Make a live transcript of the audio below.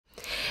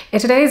In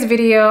today's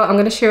video, I'm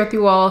going to share with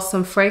you all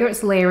some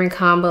fragrance layering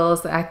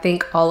combos that I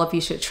think all of you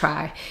should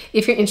try.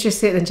 If you're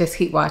interested, then just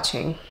keep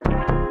watching.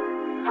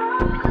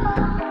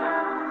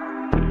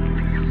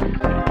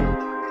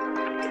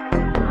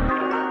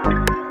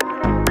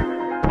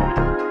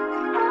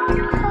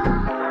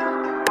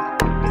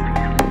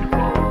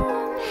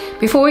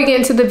 Before we get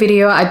into the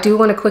video, I do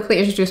want to quickly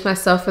introduce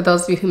myself for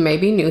those of you who may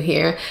be new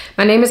here.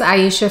 My name is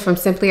Aisha from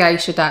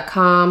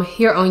simplyaisha.com.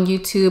 Here on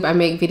YouTube, I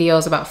make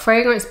videos about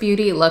fragrance,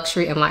 beauty,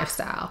 luxury, and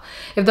lifestyle.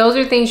 If those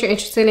are things you're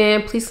interested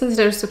in, please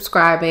consider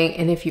subscribing.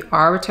 And if you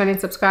are a returning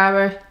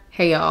subscriber,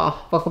 hey y'all,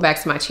 welcome back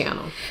to my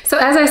channel. So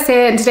as I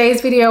said, in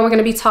today's video, we're going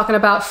to be talking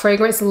about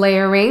fragrance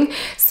layering.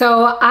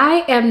 So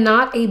I am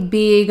not a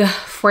big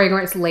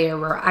fragrance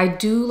layerer. I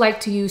do like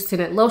to use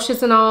scented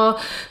lotions and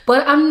all,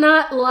 but I'm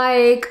not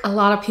like a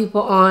lot of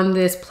people on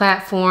this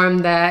platform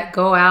that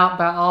go out,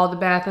 buy all the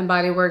Bath &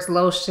 Body Works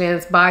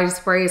lotions, body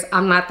sprays.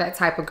 I'm not that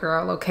type of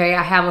girl, okay?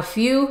 I have a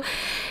few,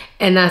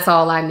 and that's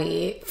all I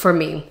need for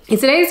me. In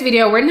today's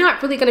video, we're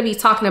not really gonna be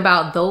talking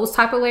about those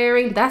type of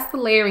layering. That's the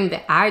layering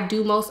that I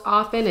do most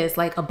often, is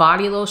like a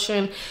body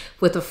lotion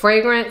with a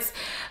fragrance.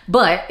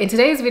 But in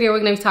today's video, we're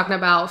gonna be talking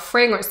about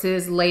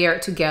fragrances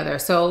layered together.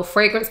 So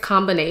fragrance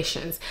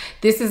combinations.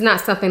 This is not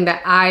something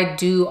that I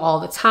do all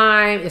the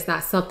time. It's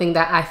not something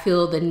that I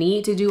feel the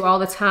need to do all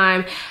the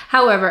time.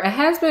 However, it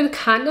has been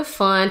kind of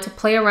fun to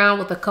play around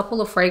with a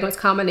couple of fragrance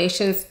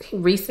combinations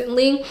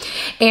recently.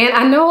 And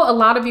I know a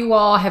lot of you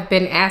all have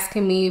been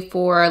asking me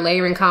for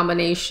layering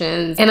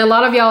combinations, and a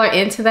lot of y'all are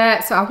into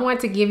that. So I wanted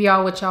to give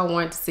y'all what y'all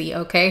want to see,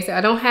 okay? So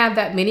I don't have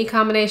that many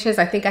combinations.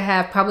 I think I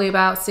have probably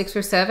about 6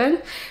 or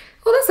 7.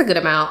 Well, that's a good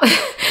amount.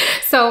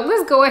 So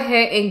let's go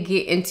ahead and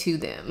get into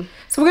them.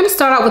 So we're gonna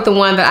start out with the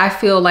one that I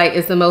feel like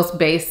is the most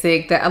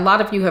basic, that a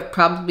lot of you have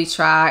probably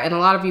tried, and a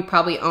lot of you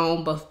probably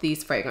own both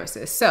these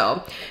fragrances.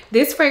 So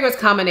this fragrance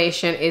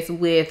combination is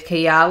with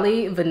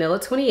Kayali Vanilla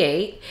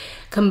 28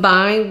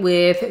 combined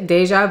with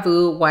Deja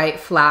Vu White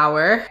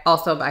Flower,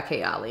 also by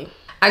Kayali.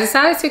 I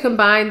decided to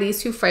combine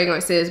these two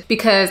fragrances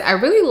because I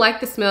really like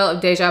the smell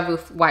of Deja Vu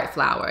White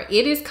Flower.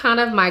 It is kind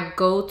of my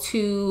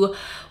go-to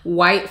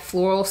white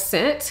floral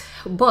scent,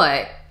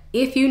 but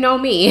if you know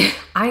me,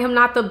 I am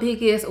not the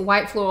biggest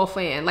white floral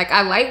fan. Like,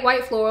 I like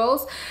white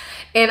florals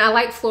and I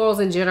like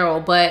florals in general,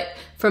 but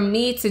for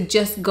me to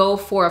just go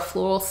for a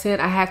floral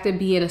scent, I have to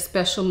be in a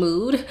special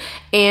mood.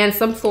 And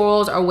some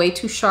florals are way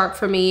too sharp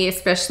for me,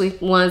 especially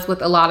ones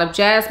with a lot of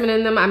jasmine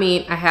in them. I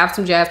mean, I have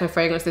some jasmine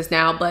fragrances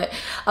now, but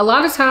a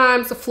lot of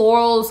times the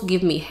florals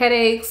give me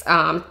headaches,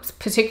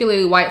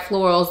 particularly white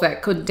florals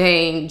that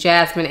contain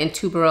jasmine and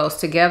tuberose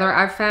together,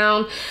 I've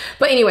found.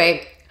 But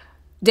anyway,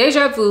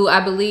 Deja Vu,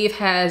 I believe,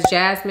 has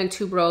jasmine,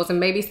 tuberose, and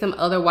maybe some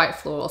other white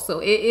floral. So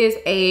it is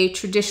a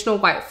traditional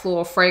white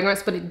floral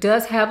fragrance, but it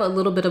does have a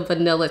little bit of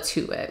vanilla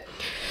to it.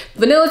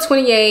 Vanilla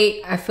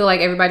 28, I feel like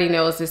everybody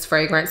knows this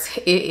fragrance.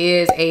 It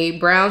is a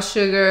brown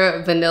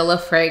sugar vanilla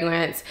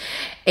fragrance,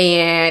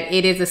 and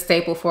it is a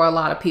staple for a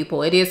lot of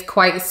people. It is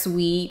quite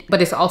sweet, but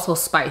it's also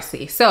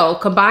spicy. So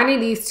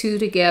combining these two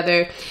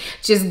together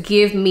just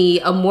give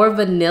me a more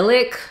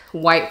vanillic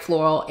white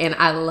floral, and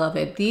I love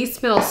it. These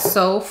smell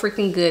so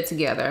freaking good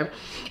together.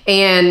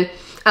 And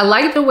I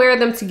like to wear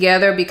them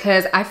together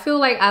because I feel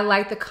like I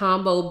like the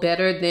combo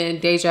better than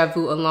Deja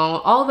Vu alone.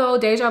 Although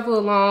Deja Vu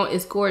alone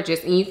is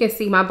gorgeous, and you can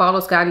see my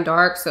bottle's gotten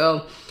dark,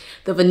 so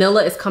the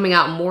vanilla is coming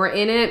out more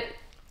in it.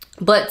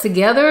 But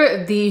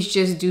together, these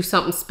just do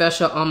something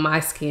special on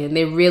my skin.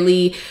 They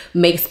really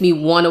makes me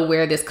want to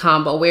wear this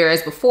combo.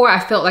 Whereas before, I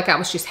felt like I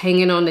was just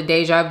hanging on the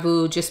Deja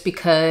Vu just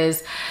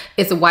because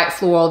it's a white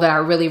floral that I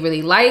really,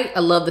 really like. I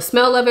love the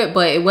smell of it,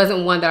 but it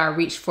wasn't one that I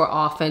reached for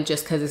often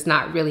just because it's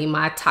not really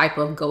my type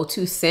of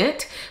go-to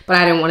scent, but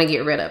I didn't want to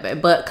get rid of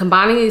it. But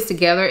combining these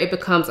together, it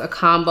becomes a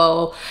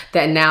combo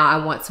that now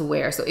I want to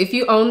wear. So if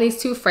you own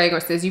these two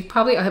fragrances, you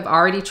probably have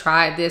already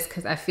tried this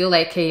because I feel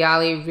like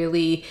Kayali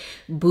really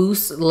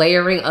boosts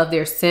layering of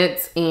their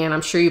scents, and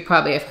I'm sure you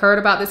probably have heard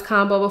about this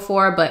combo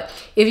before, but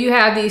if you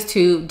have these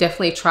two,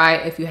 definitely try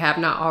it if you have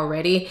not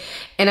already.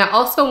 And I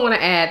also want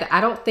to add that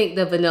I don't think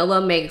the vanilla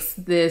makes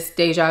this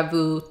Deja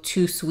Vu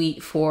too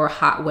sweet for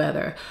hot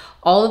weather.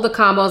 All of the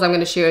combos I'm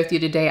going to share with you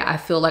today, I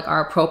feel like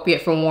are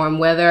appropriate for warm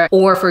weather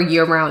or for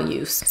year-round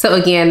use. So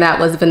again, that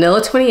was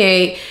Vanilla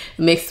 28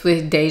 mixed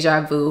with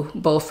Deja Vu,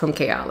 both from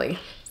Kayali.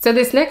 So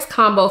this next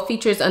combo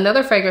features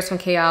another fragrance from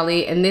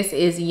Kayali, and this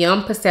is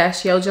Yum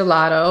Pistachio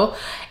Gelato.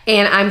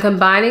 And I'm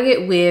combining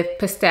it with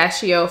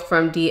Pistachio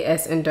from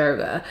DS and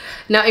Durga.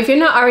 Now, if you're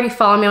not already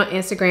following me on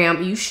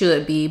Instagram, you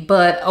should be.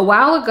 But a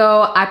while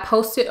ago, I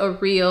posted a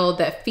reel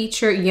that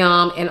featured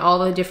Yum and all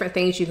the different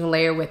things you can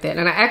layer with it.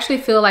 And I actually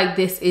feel like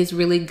this is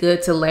really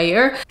good to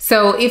layer.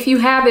 So if you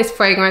have this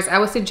fragrance, I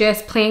would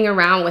suggest playing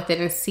around with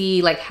it and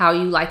see like how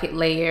you like it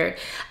layered.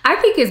 I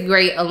think it's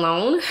great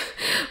alone,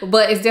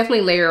 but it's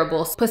definitely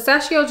layerable.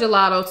 Pistachio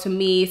Gelato to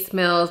me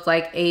smells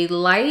like a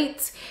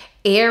light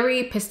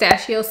airy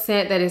pistachio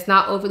scent that is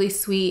not overly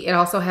sweet. It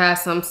also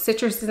has some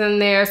citruses in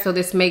there, so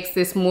this makes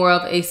this more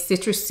of a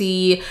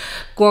citrusy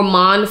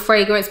gourmand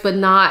fragrance, but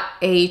not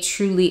a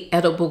truly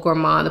edible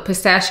gourmand. The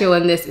pistachio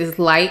in this is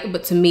light,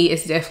 but to me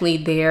it's definitely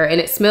there, and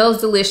it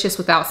smells delicious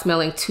without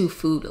smelling too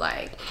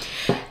food-like.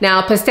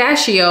 Now,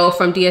 pistachio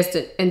from Diaz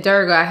and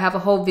Durga, I have a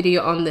whole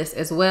video on this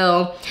as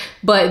well,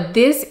 but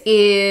this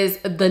is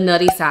the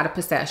nutty side of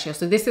pistachio.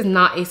 So this is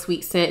not a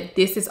sweet scent.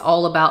 This is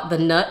all about the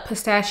nut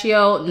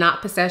pistachio,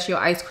 not pistachio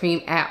ice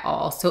cream at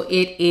all. So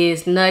it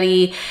is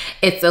nutty.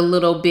 It's a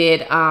little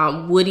bit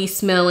woody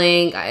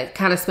smelling. It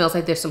kind of smells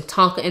like there's some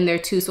tonka in there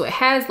too. So it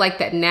has like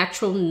that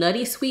natural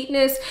nutty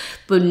sweetness,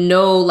 but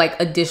no like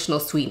additional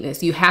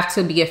sweetness. You have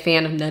to be a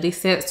fan of nutty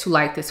scents to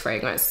like this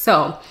fragrance.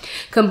 So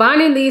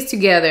combining these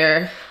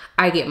together,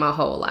 I get my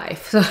whole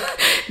life. So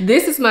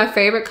this is my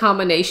favorite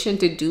combination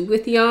to do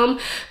with Yum,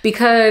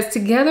 because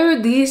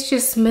together these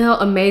just smell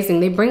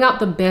amazing. They bring out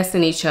the best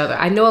in each other.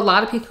 I know a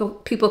lot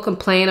of people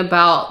complain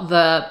about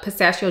the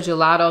pistachio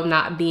gelato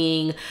not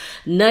being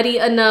nutty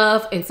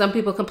enough, and some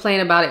people complain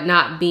about it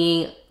not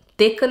being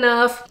thick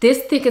enough.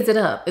 This thickens it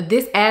up.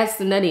 This adds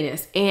the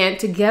nuttiness, and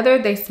together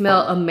they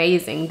smell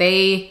amazing.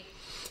 They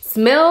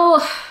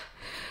smell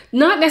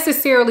not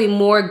necessarily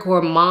more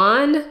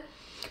gourmand,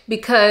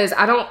 because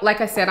I don't,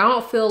 like I said, I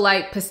don't feel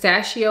like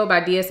Pistachio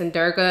by Diaz and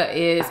Durga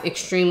is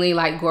extremely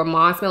like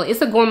gourmand smelling.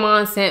 It's a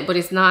gourmand scent, but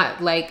it's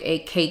not like a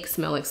cake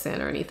smelling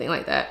scent or anything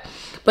like that.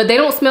 But they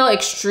don't smell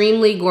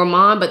extremely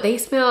gourmand, but they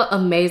smell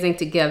amazing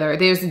together.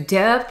 There's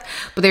depth,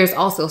 but there's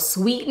also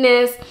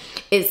sweetness.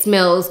 It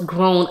smells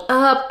grown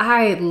up.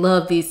 I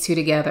love these two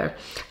together.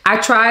 I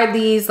tried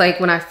these like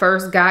when I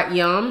first got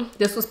Yum.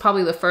 This was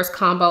probably the first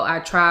combo I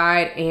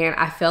tried, and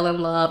I fell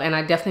in love, and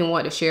I definitely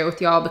want to share it with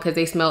y'all because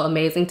they smell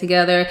amazing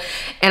together.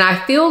 And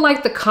I feel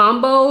like the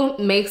combo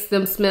makes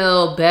them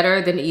smell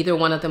better than either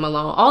one of them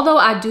alone. Although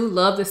I do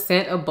love the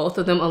scent of both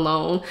of them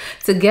alone,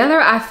 together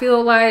I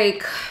feel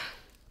like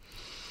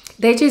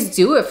they just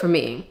do it for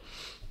me.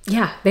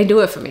 Yeah, they do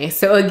it for me.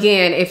 So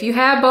again, if you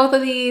have both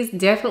of these,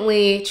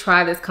 definitely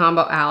try this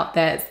combo out.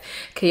 That's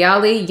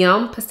Kayali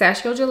Yum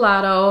Pistachio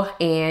Gelato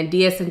and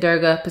Diaz and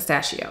Durga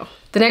Pistachio.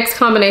 The next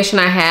combination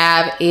I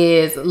have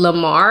is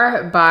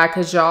Lamar by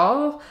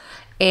Kajal,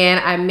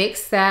 and I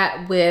mix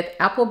that with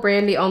Apple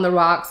Brandy on the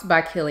Rocks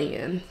by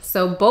Kilian.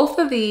 So both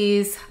of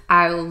these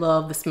I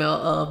love the smell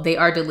of. They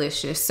are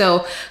delicious.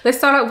 So let's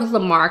start out with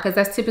Lamar, because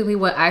that's typically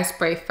what I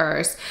spray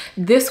first.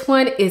 This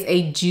one is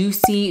a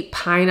juicy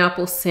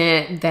pineapple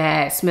scent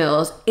that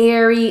smells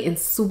airy and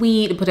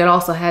sweet, but it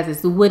also has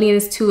this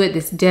woodiness to it,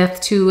 this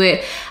depth to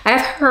it.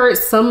 I've heard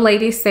some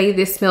ladies say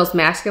this smells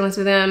masculine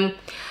to them.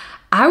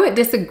 I would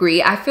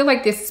disagree. I feel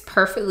like this is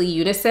perfectly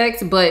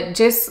unisex, but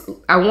just,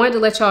 I wanted to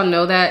let y'all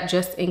know that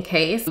just in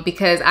case,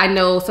 because I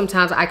know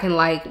sometimes I can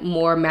like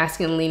more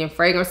masculine leaning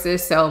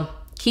fragrances, so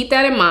keep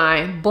that in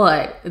mind.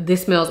 But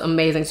this smells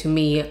amazing to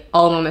me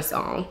all on its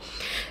own.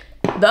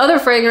 The other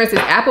fragrance is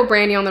Apple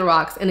Brandy on the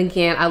Rocks, and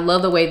again, I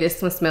love the way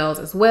this one smells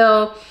as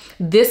well.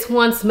 This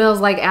one smells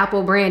like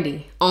apple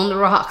brandy on the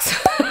rocks.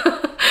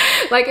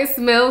 Like, it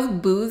smells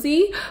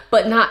boozy,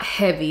 but not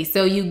heavy.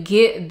 So you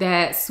get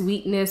that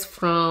sweetness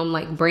from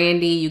like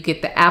brandy. You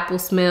get the apple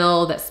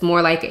smell that's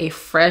more like a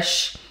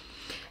fresh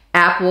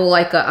apple,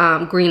 like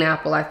a green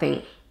apple, I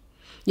think.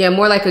 Yeah,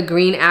 more like a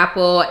green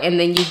apple. And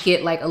then you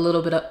get like a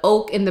little bit of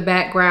oak in the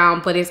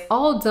background, but it's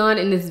all done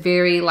in this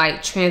very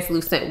like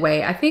translucent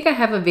way. I think I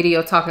have a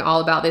video talking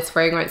all about this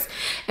fragrance.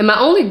 And my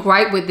only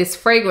gripe with this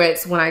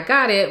fragrance when I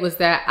got it was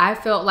that I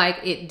felt like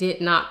it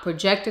did not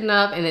project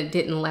enough and it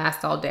didn't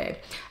last all day.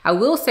 I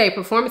will say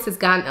performance has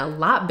gotten a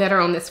lot better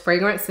on this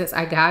fragrance since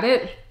I got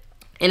it.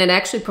 And it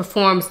actually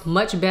performs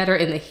much better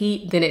in the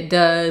heat than it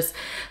does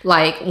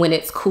like when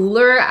it's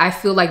cooler. I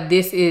feel like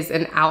this is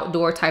an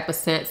outdoor type of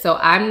scent. So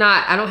I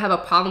don't have a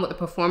problem with the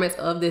performance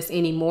of this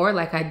anymore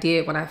like I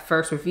did when I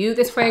first reviewed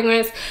this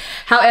fragrance.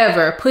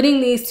 However,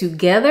 putting these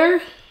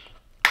together,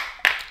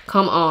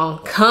 come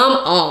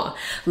on.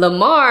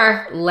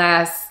 Lamar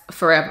lasts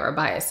forever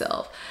by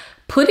itself.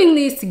 Putting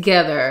these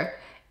together,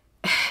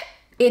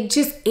 it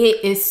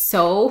is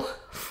so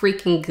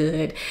freaking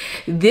good.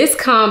 This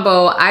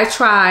combo I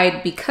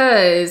tried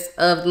because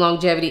of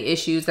longevity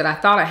issues that I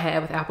thought I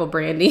had with Apple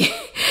Brandy.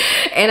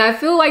 And I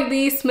feel like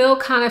these smell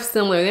kind of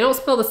similar. They don't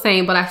smell the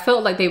same, but I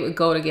felt like they would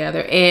go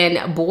together.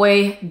 And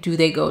boy, do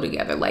they go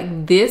together.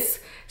 Like, this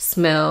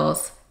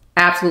smells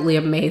absolutely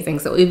amazing.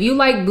 So if you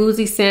like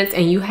boozy scents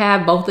and you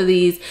have both of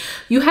these,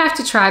 you have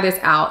to try this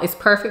out. It's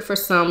perfect for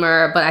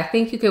summer, but I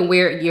think you can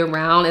wear it year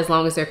round as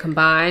long as they're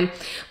combined.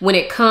 When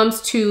it comes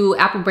to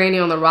Apple Brandy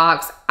on the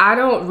Rocks, I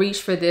don't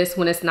reach for this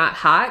when it's not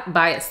hot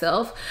by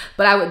itself,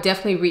 but I would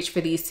definitely reach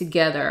for these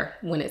together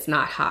when it's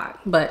not hot.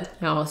 But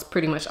you know, it's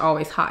pretty much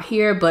always hot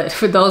here. But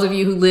for those of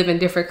you who live in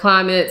different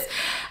climates,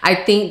 I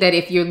think that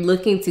if you're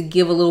looking to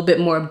give a little bit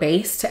more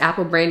base to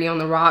Apple Brandy on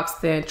the Rocks,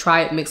 then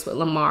try it mixed with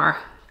Lamar.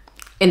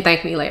 And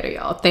thank me later,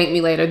 y'all. Thank me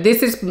later.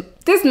 This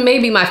may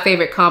be my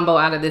favorite combo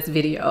out of this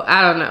video.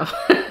 I don't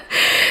know.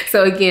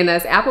 So again,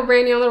 that's Apple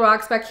Brandy on the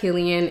Rocks by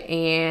Kilian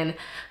and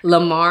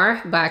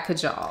Lamar by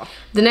Kajal.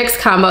 The next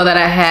combo that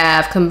I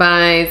have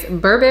combines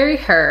Burberry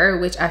Her,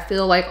 which I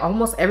feel like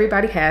almost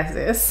everybody has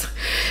this,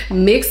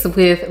 mixed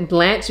with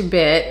Blanche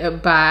Bette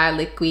by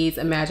Liquid's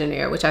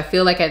Imaginaire, which I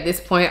feel like at this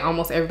point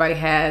almost everybody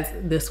has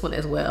this one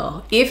as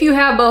well. If you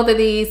have both of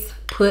these,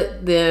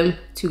 put them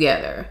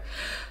together.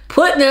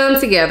 Put them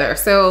together.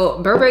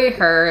 So Burberry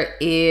Her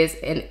is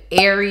an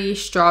airy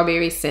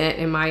strawberry scent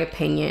in my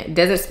opinion. It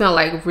doesn't smell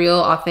like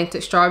real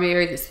authentic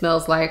strawberries. It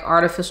smells like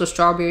artificial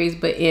strawberries,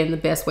 but in the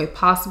best way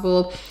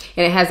possible.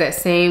 And it has that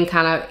same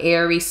kind of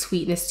airy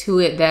sweetness to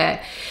it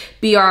that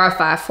BR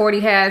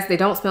 540 has. They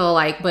don't smell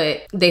alike,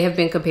 but they have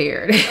been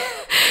compared.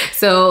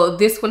 So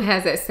this one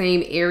has that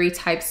same airy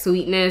type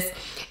sweetness.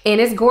 And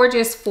it's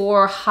gorgeous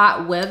for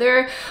hot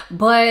weather,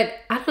 but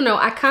I don't know,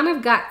 I kind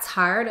of got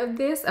tired of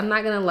this, I'm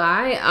not gonna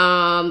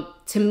lie.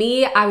 To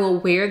me, I will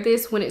wear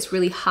this when it's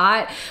really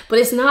hot, but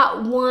it's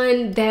not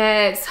one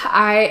that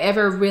I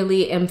ever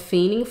really am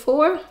fiending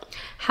for.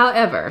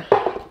 However,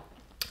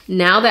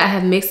 now that I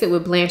have mixed it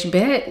with Blanche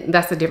Bette,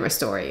 that's a different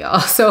story,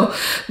 y'all. So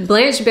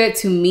Blanche Bette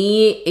to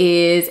me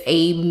is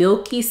a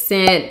milky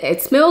scent.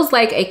 It smells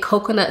like a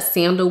coconut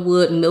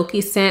sandalwood milky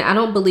scent. I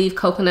don't believe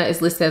coconut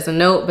is listed as a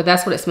note, but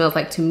that's what it smells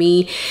like to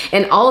me.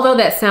 And although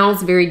that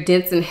sounds very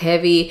dense and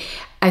heavy,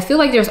 I feel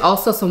like there's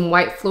also some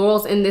white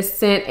florals in this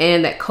scent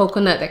and that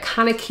coconut that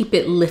kind of keep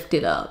it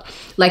lifted up.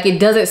 Like it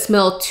doesn't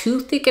smell too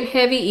thick and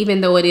heavy,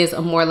 even though it is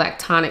a more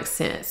lactonic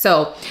scent.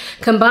 So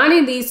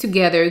combining these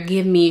together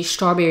give me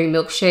strawberry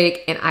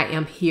milkshake, and I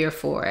am here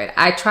for it.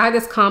 I tried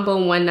this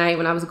combo one night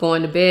when I was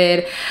going to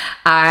bed.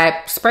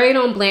 I sprayed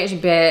on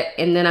Blanche Bette,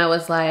 and then I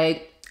was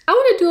like, I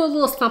want to do a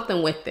little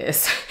something with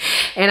this.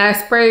 And I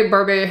sprayed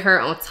Burberry Her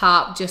on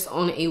top just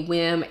on a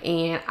whim,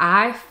 and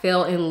I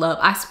fell in love.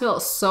 I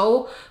smelled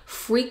so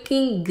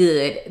freaking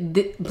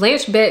good.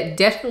 Blanche Bette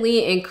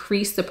definitely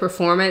increased the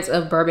performance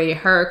of Burberry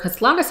Her, because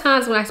a lot of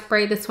times when I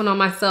spray this one on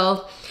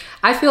myself,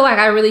 I feel like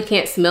I really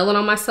can't smell it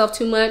on myself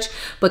too much,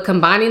 but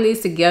combining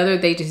these together,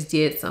 they just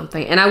did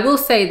something. And I will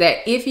say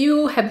that if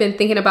you have been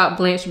thinking about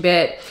Blanche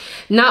Bette,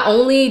 not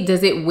only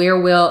does it wear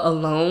well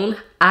alone,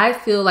 I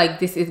feel like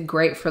this is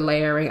great for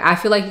layering. I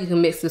feel like you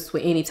can mix this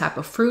with any type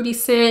of fruity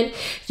scent.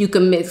 You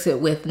can mix it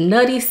with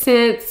nutty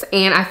scents.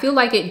 And I feel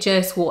like it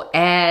just will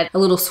add a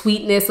little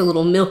sweetness, a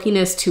little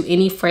milkiness to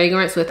any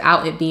fragrance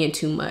without it being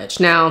too much.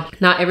 Now,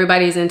 not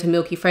everybody's into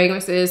milky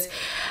fragrances,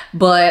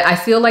 but I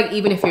feel like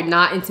even if you're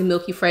not into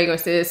milky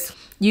fragrances,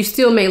 you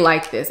still may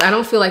like this. I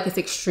don't feel like it's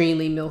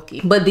extremely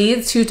milky, but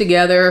these two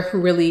together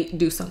really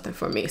do something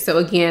for me. So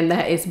again,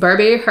 that is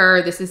Burberry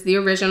Her, this is the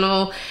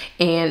original,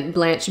 and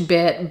Blanche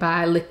Bette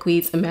by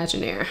Liquid's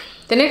Imaginaire.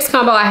 The next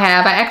combo I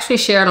have, I actually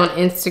shared on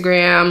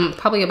Instagram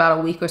probably about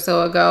a week or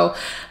so ago,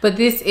 but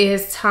this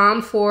is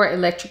Tom Ford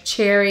Electric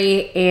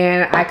Cherry,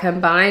 and I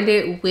combined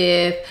it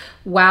with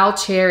Wild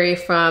Cherry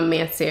from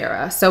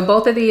Mancera. So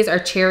both of these are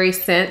cherry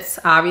scents,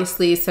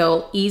 obviously,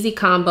 so easy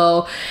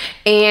combo.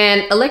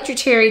 And Electric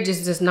Cherry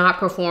just does not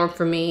perform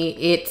for me.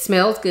 It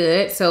smells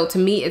good. So to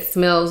me, it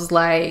smells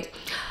like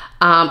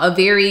a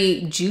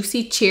very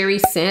juicy cherry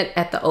scent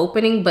at the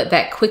opening, but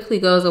that quickly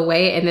goes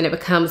away, and then it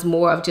becomes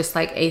more of just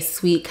like a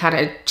sweet kind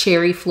of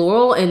cherry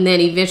floral, and then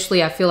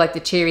eventually I feel like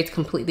the cherry's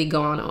completely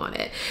gone on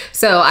it.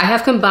 So I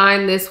have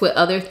combined this with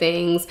other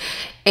things,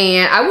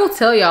 and I will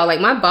tell y'all,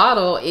 like, my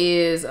bottle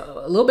is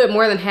a little bit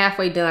more than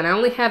halfway done. I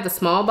only have the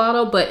small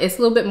bottle, but it's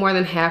a little bit more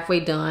than halfway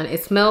done.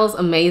 It smells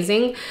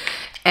amazing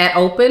at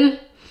open.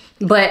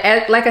 But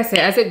like I said,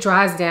 as it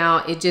dries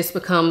down, it just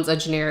becomes a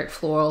generic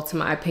floral, to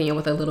my opinion,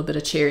 with a little bit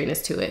of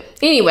cherryness to it.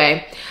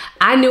 Anyway,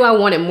 I knew I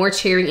wanted more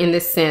cherry in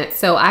this scent,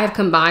 so I have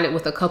combined it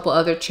with a couple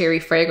other cherry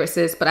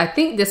fragrances, but I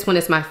think this one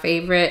is my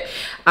favorite,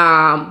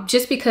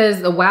 just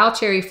because the Wild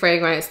Cherry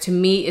fragrance to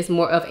me is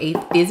more of a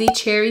fizzy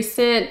cherry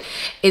scent.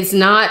 It's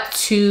not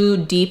too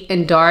deep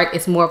and dark.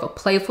 It's more of a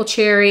playful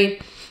cherry.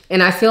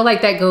 And I feel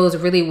like that goes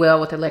really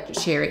well with Electric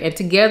Cherry. And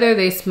together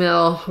they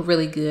smell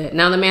really good.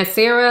 Now the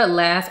Mancera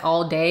lasts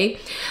all day.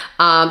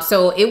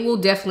 So it will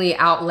definitely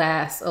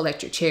outlast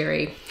Electric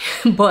Cherry.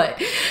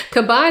 But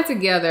combined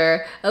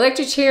together,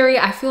 Electric Cherry,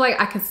 I feel like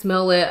I can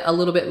smell it a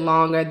little bit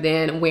longer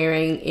than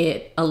wearing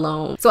it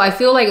alone. So I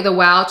feel like the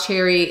Wild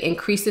Cherry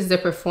increases the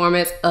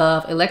performance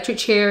of Electric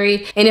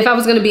Cherry. And if I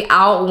was gonna be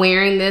out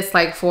wearing this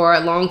like for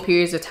long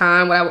periods of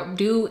time, what I would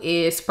do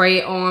is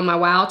spray on my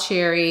Wild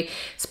Cherry,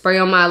 spray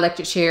on my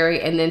Electric Cherry,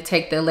 and then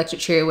take the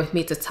Electric Cherry with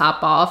me to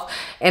top off.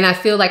 And I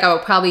feel like I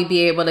would probably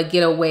be able to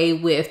get away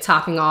with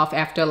topping off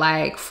after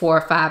like 4 or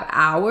 5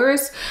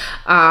 hours,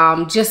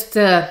 just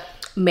to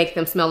make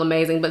them smell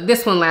amazing. But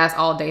this one lasts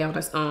all day on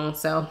its own.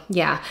 So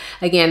yeah,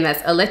 again,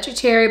 that's Electric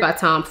Cherry by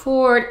Tom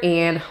Ford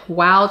and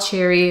Wild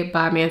Cherry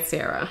by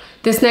Mancera.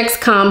 This next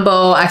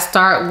combo, I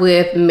start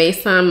with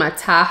Maison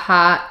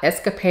Mataha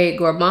Escapade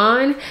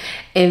Gourmand,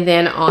 and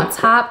then on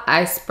top,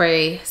 I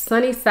spray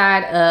Sunny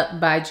Side Up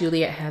by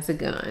Juliet Has a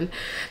Gun.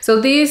 So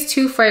these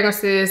two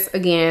fragrances,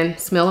 again,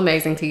 smell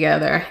amazing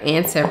together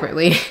and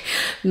separately.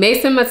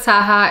 Maison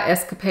Mataha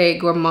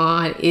Escapade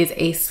Gourmand is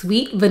a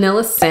sweet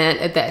vanilla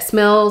scent that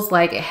smells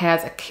like it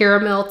has a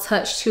caramel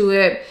touch to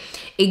it.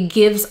 It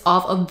gives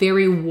off a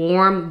very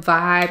warm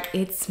vibe.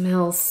 It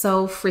smells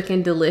so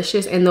freaking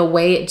delicious, and the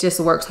way it just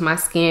works on my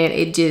skin,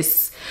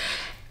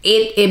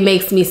 it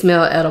makes me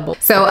smell edible.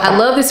 So I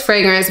love this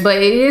fragrance, but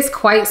it is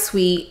quite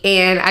sweet,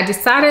 and I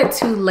decided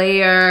to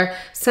layer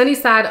Sunny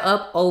Side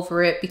Up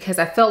over it because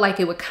I felt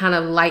like it would kind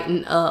of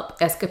lighten up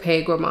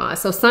Escapade Gourmand.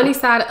 So Sunny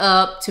Side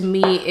Up to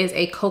me is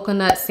a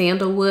coconut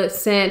sandalwood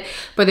scent,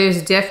 but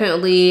there's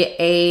definitely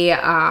a,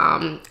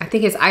 I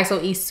think it's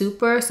Iso E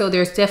Super. So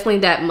there's definitely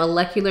that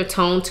molecular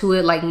tone to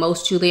it, like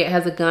most Juliet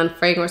Has a Gun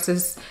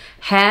fragrances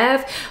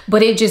have,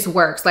 but it just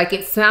works. Like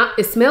it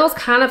smells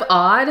kind of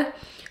odd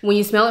when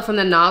you smell it from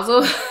the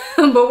nozzle,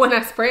 but when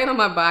I spray it on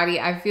my body,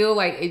 I feel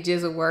like it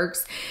just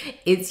works.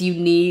 It's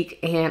unique,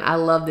 and I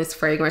love this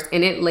fragrance,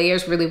 and it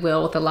layers really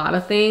well with a lot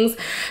of things.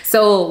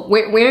 So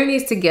wearing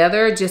these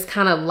together just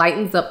kind of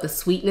lightens up the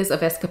sweetness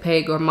of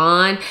Escapade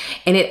Gourmand,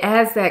 and it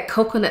adds that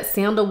coconut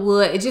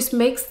sandalwood. It just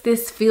makes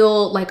this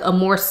feel like a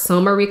more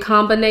summery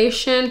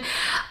combination.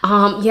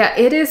 Yeah,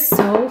 it is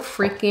so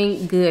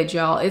freaking good,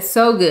 y'all. It's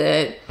so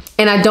good.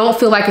 And I don't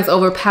feel like it's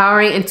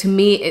overpowering, and to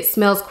me, it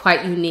smells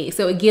quite unique.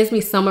 So it gives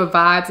me summer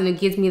vibes, and it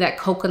gives me that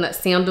coconut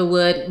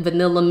sandalwood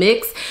vanilla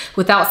mix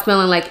without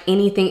smelling like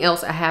anything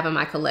else I have in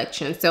my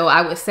collection. So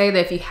I would say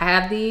that if you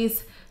have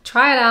these,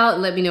 try it out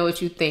and let me know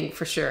what you think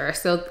for sure.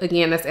 So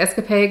again, that's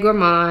Escapade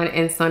Gourmand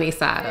and Sunny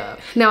Side Up.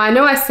 Now, I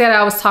know I said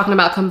I was talking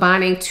about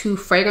combining two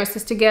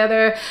fragrances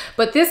together,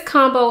 but this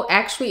combo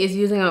actually is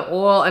using an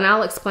oil, and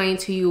I'll explain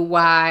to you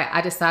why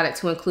I decided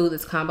to include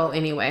this combo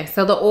anyway.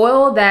 So the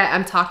oil that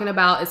I'm talking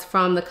about is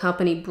from the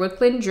company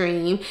Brooklyn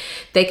Dream.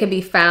 They can be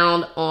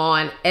found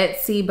on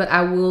Etsy, but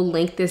I will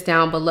link this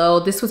down below.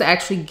 This was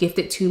actually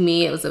gifted to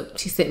me.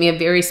 She sent me a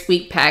very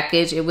sweet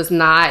package. It was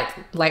not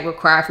like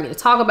required for me to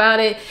talk about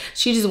it.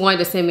 She just wanted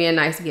to send me a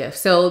nice gift.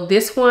 So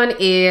this one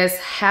is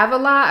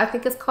Havala, I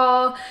think it's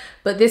called,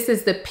 but this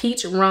is the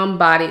Peach Rum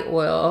Body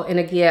Oil. And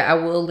again, I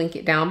will link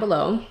it down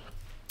below.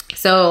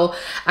 So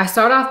I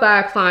start off by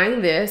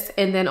applying this,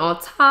 and then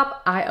on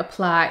top, I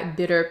apply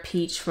Bitter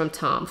Peach from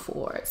Tom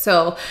Ford.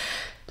 So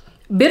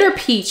Bitter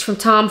Peach from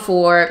Tom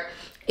Ford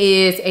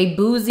is a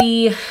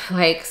boozy,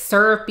 like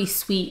syrupy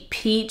sweet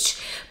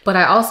peach, but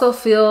I also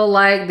feel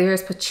like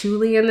there's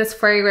patchouli in this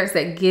fragrance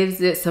that gives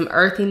it some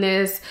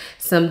earthiness,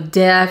 some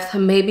depth,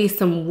 maybe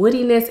some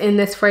woodiness in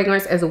this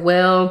fragrance as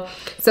well.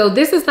 So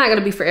this is not going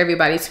to be for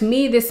everybody. To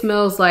me, this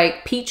smells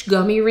like peach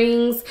gummy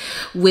rings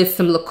with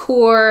some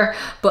liqueur,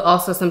 but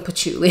also some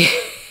patchouli.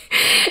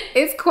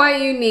 It's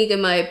quite unique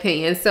in my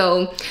opinion.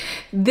 So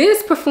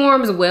this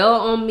performs well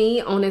on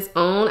me on its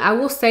own. I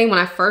will say when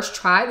I first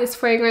tried this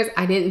fragrance,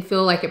 I didn't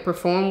feel like it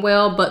performed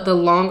well, but the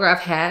longer I've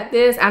had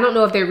this, I don't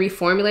know if they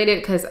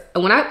reformulated, because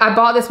when I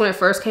bought this when it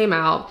first came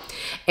out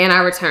and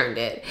I returned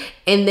it.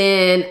 And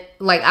then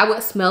like I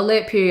would smell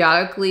it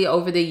periodically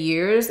over the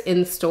years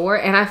in the store,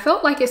 and I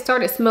felt like it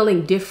started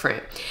smelling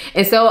different.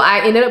 And so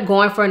I ended up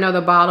going for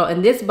another bottle,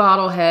 and this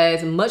bottle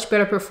has much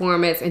better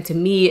performance, and to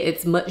me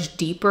it's much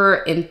deeper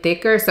and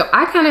thicker. So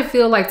I kind of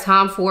feel like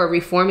Tom Ford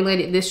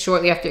reformulated this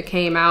shortly after it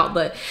came out,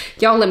 but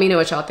y'all let me know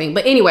what y'all think.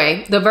 But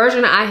anyway, the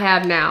version I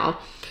have now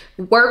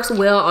works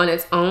well on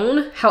its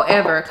own.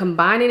 However,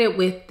 combining it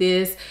with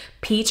this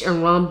peach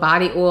and rum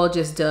body oil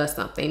just does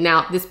something.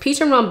 Now, this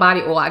peach and rum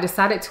body oil I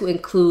decided to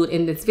include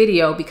in this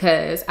video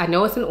because I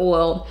know it's an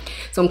oil,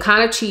 so I'm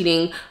kind of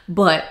cheating,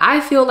 but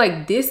I feel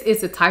like this is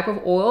the type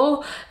of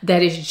oil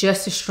that is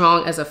just as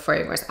strong as a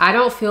fragrance. I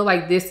don't feel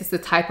like this is the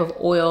type of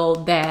oil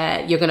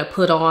that you're gonna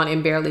put on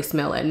and barely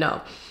smell it. No,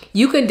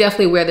 you can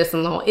definitely wear this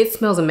alone. It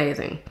smells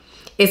amazing.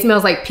 It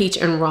smells like peach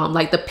and rum.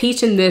 Like the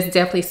peach in this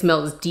definitely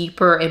smells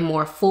deeper and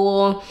more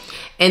full.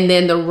 And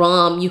then the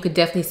rum, you could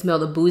definitely smell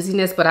the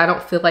booziness, but I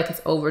don't feel like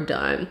it's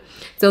overdone.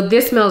 So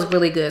this smells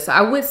really good. So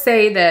I would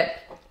say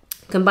that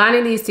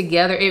combining these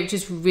together, it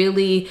just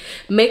really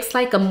makes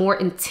like a more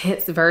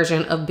intense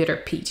version of Bitter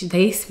Peach.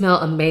 They smell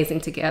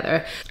amazing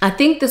together. I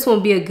think this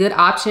will be a good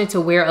option to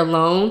wear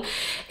alone,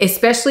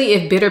 especially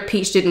if Bitter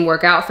Peach didn't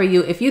work out for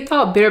you. If you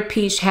thought Bitter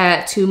Peach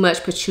had too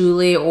much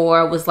patchouli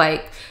or was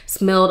like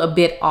smelled a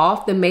bit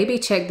off, then maybe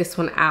check this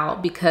one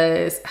out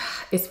because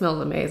it smells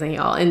amazing,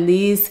 y'all. And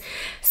these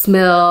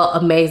smell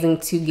amazing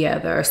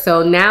together.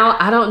 So now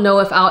I don't know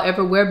if I'll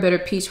ever wear Bitter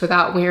Peach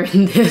without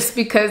wearing this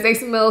because they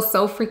smell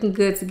so freaking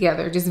good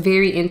together, just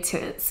very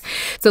intense.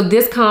 So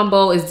this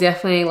combo is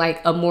definitely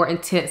like a more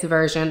intense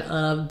version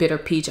of Bitter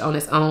Peach on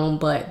its own,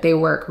 but they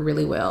work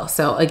really well.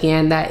 So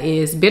again, that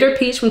is Bitter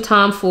Peach from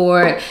Tom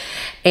Ford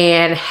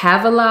and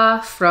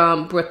Havala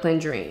from Brooklyn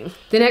Dream.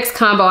 The next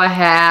combo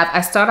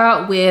I start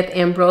out with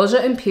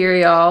Ambrosia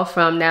Imperial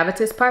from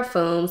Navitus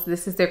Parfums.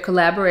 This is their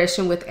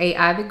collaboration with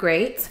AI the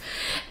Great.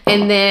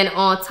 And then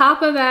on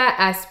top of that,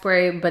 I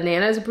sprayed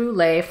Bananas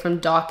Brulee from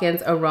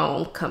Dawkins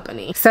Arome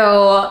Company.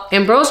 So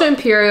Ambrosia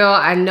Imperial,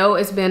 I know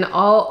it's been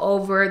all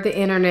over the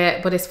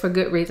internet, but it's for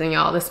good reason,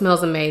 y'all. This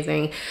smells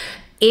amazing.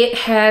 It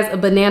has a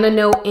banana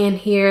note in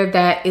here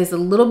that is a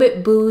little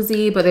bit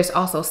boozy, but there's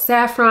also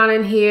saffron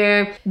in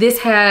here. This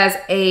has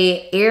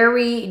a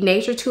airy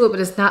nature to it, but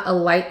it's not a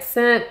light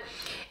scent.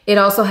 It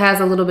also has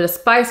a little bit of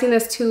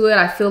spiciness to it.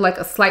 I feel like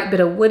a slight bit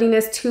of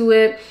woodiness to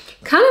it.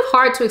 Kind of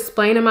hard to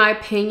explain in my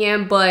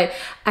opinion, but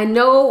I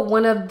know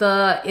one of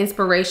the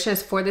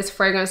inspirations for this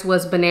fragrance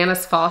was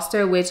Bananas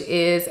Foster, which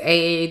is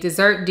a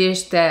dessert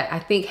dish that I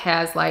think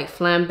has like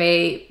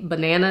flambéed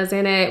bananas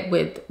in it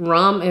with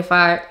rum. If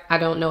I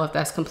don't know if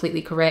that's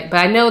completely correct,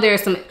 but I know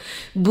there's some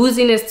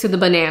booziness to the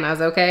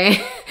bananas,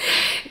 okay?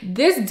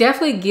 This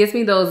definitely gives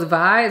me those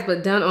vibes,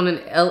 but done on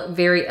a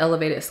very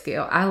elevated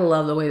scale. I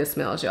love the way this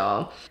smells,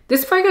 y'all.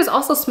 This fragrance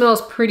also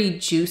smells pretty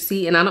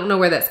juicy, and I don't know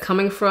where that's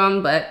coming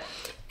from, but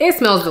it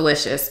smells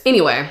delicious.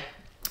 Anyway,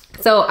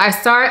 so I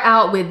start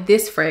out with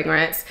this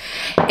fragrance,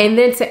 and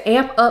then to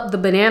amp up the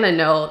banana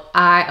note,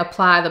 I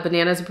apply the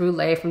Bananas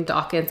Brulee from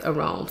Dawkins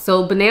Arome.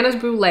 So Bananas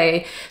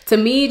Brulee, to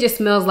me, just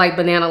smells like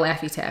banana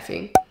Laffy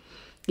Taffy.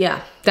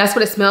 Yeah, that's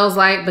what it smells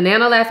like.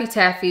 Banana Laffy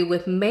Taffy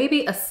with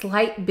maybe a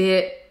slight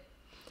bit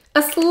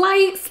of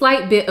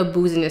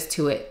booziness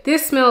to it.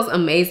 This smells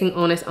amazing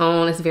on its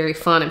own. It's very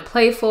fun and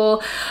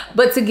playful,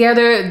 but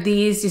together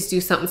these just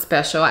do something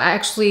special. I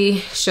actually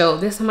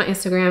showed this on my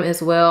Instagram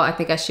as well. I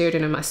think I shared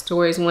it in my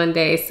stories one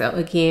day. So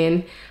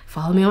again,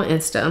 follow me on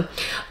Insta.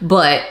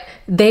 But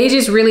they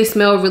just really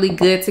smell really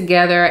good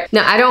together.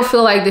 Now, I don't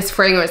feel like this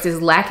fragrance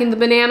is lacking the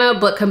banana,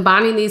 but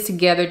combining these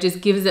together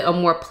just gives it a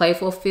more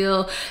playful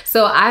feel.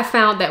 So I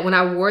found that when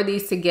I wore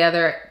these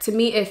together, to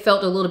me, it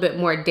felt a little bit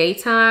more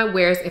daytime.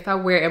 Whereas if I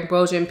wear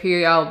Ambrosia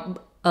Imperial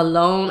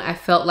alone, I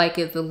felt like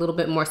it's a little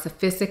bit more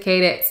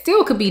sophisticated.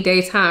 Still could be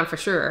daytime for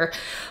sure,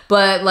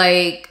 but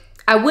like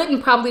I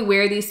wouldn't probably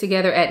wear these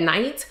together at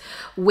night,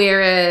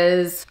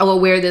 whereas I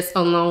will wear this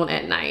alone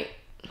at night.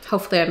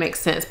 Hopefully that makes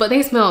sense, but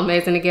they smell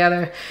amazing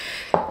together.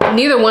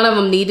 Neither one of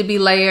them need to be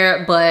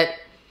layered, but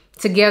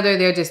together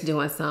they're just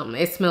doing something.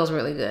 It smells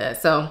really good.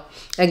 So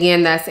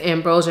again, that's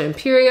Ambrosia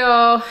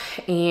Imperial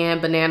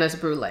and Bananas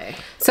Brulee.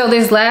 So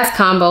this last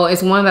combo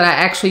is one that I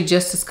actually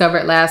just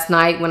discovered last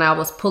night when I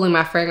was pulling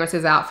my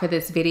fragrances out for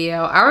this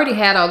video. I already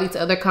had all these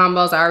other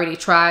combos. I already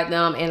tried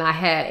them, and I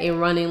had a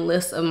running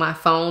list of my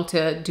phone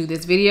to do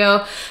this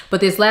video.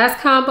 But this last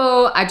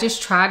combo, I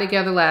just tried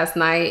together last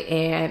night,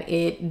 and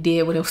it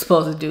did what it was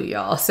supposed to do,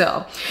 y'all.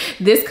 So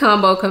this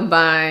combo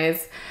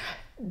combines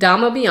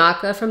Dama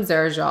Bianca from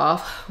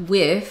Xerjoff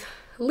with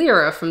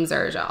Lyra from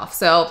Xerjoff.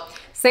 So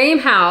same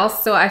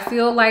house, so I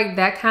feel like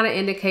that kind of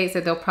indicates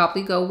that they'll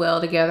probably go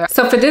well together.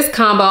 So for this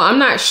combo, I'm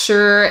not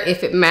sure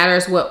if it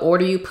matters what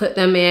order you put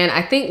them in.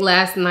 I think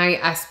last night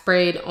I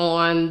sprayed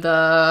on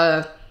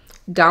the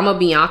Dama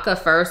Bianca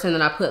first, and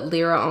then I put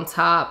Lyra on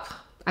top.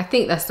 I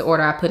think that's the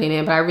order I put it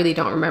in, but I really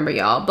don't remember,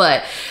 y'all.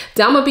 But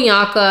Dama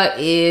Bianca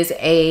is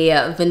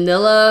a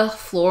vanilla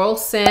floral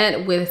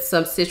scent with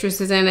some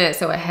citruses in it.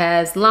 So it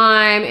has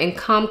lime and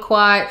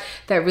kumquat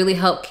that really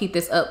help keep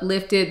this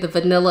uplifted. The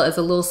vanilla is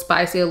a little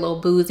spicy, a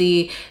little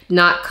boozy,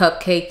 not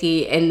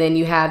cupcakey. And then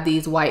you have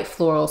these white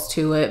florals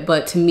to it,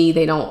 but to me,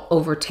 they don't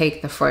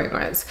overtake the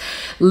fragrance.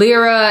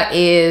 Lyra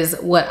is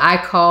what I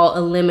call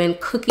a lemon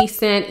cookie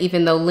scent.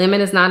 Even though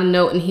lemon is not a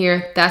note in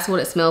here, that's what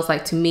it smells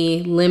like to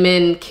me.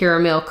 Lemon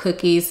caramel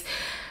cookies,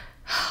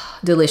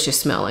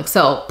 delicious smelling.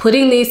 So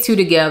putting these two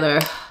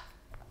together,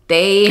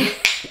 they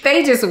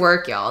just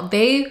work, y'all.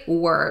 They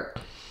work.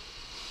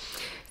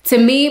 To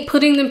me,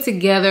 putting them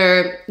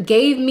together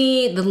gave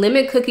me the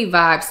lemon cookie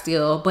vibe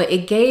still, but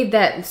it gave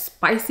that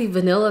spicy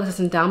vanilla that's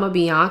in Dama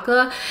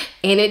Bianca,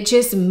 and it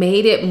just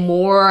made it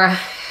more,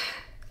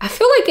 I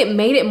feel like it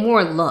made it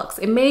more luxe.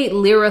 It made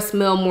Lyra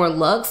smell more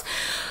luxe.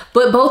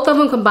 But both of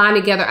them combined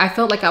together, I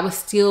felt like I was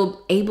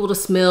still able to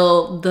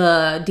smell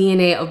the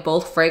DNA of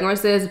both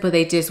fragrances, but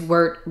they just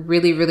worked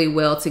really, really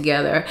well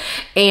together.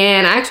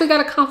 And I actually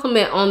got a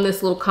compliment on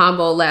this little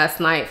combo last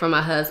night from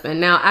my husband.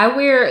 Now, I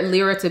wear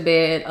Lyra to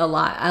bed a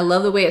lot. I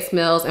love the way it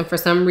smells, and for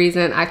some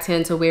reason, I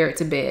tend to wear it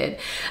to bed.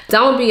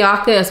 Dama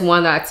Bianca is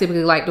one that I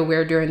typically like to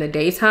wear during the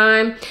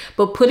daytime,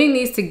 but putting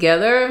these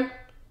together,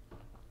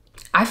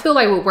 I feel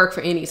like it would work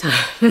for any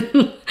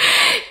time.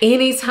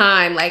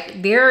 Anytime.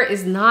 Like, there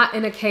is not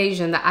an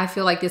occasion that I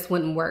feel like this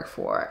wouldn't work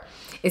for.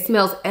 It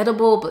smells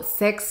edible but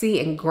sexy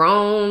and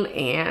grown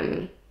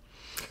and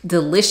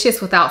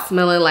delicious without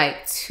smelling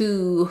like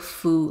too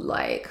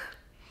food-like.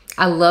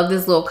 I love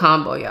this little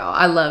combo, y'all.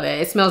 I love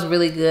it. It smells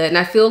really good. And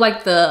I feel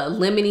like the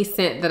lemony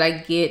scent that I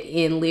get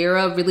in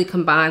Lyra really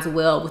combines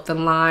well with the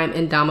lime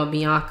and Dama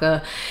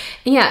Bianca.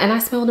 And yeah, and I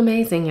smelled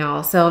amazing,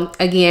 y'all. So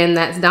again,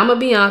 that's Dama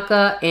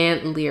Bianca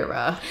and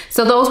Lyra.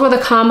 So those were the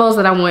combos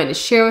that I wanted to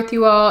share with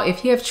you all.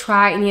 If you have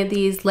tried any of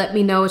these, let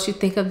me know what you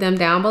think of them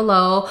down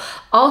below.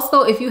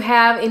 Also, if you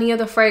have any of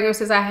the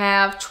fragrances I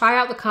have, try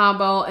out the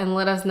combo and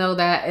let us know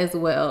that as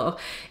well.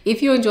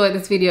 If you enjoyed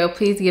this video,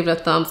 please give it a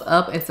thumbs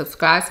up and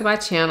subscribe to my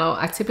channel.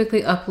 I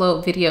typically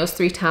upload videos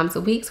 3 times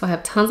a week, so I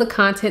have tons of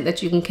content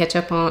that you can catch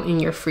up on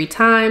in your free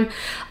time.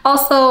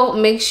 Also,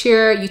 make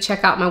sure you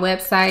check out my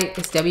website.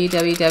 It's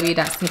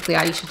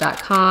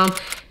www.simplyaisha.com.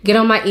 Get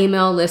on my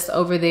email list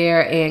over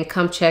there and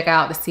come check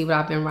out to see what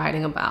I've been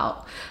writing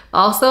about.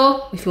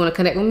 Also, if you want to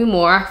connect with me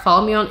more,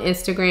 follow me on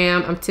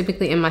Instagram. I'm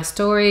typically in my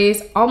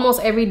stories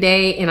almost every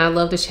day, and I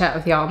love to chat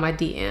with y'all in my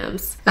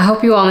DMs. I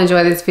hope you all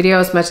enjoy this video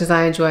as much as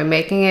I enjoy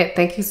making it.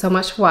 Thank you so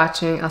much for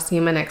watching. I'll see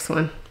you in my next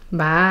one.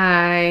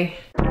 Bye.